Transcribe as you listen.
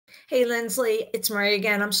Hey Lindsley, it's Marie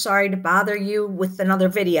again. I'm sorry to bother you with another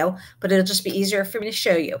video, but it'll just be easier for me to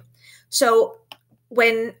show you. So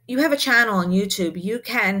when you have a channel on YouTube, you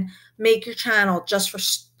can make your channel just for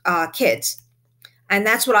kids. And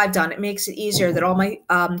that's what I've done. It makes it easier that all my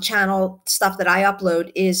channel stuff that I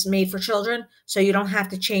upload is made for children, so you don't have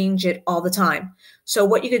to change it all the time. So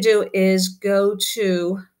what you could do is go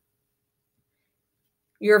to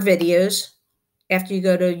your videos after you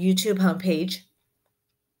go to YouTube homepage.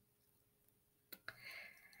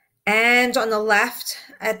 And on the left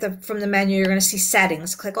from the menu, you're going to see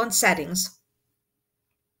settings. Click on settings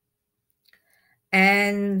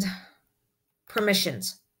and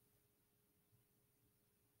permissions.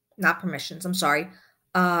 Not permissions, I'm sorry.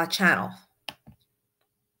 Channel.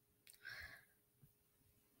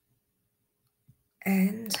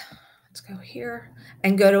 And let's go here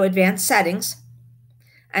and go to advanced settings.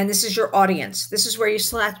 And this is your audience. This is where you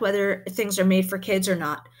select whether things are made for kids or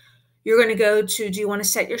not. You're going to go to, do you want to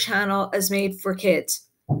set your channel as made for kids?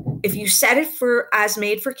 If you set it for as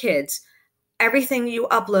made for kids, everything you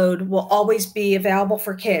upload will always be available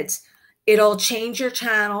for kids. It'll change your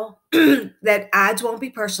channel that ads won't be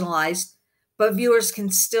personalized, but viewers can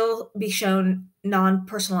still be shown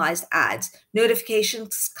non-personalized ads.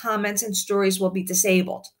 Notifications, comments, and stories will be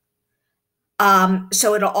disabled.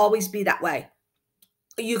 So it'll always be that way.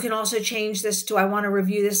 You can also change this to, I want to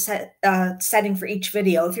review this setting for each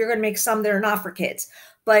video, if you're going to make some that are not for kids.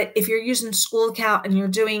 But if you're using school account and you're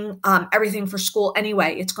doing everything for school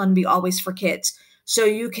anyway, it's going to be always for kids. So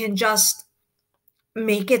you can just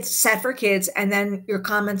make it set for kids, and then your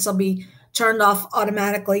comments will be turned off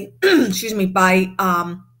automatically, excuse me, by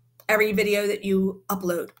every video that you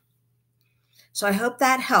upload. So I hope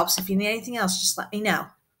that helps. If you need anything else, just let me know.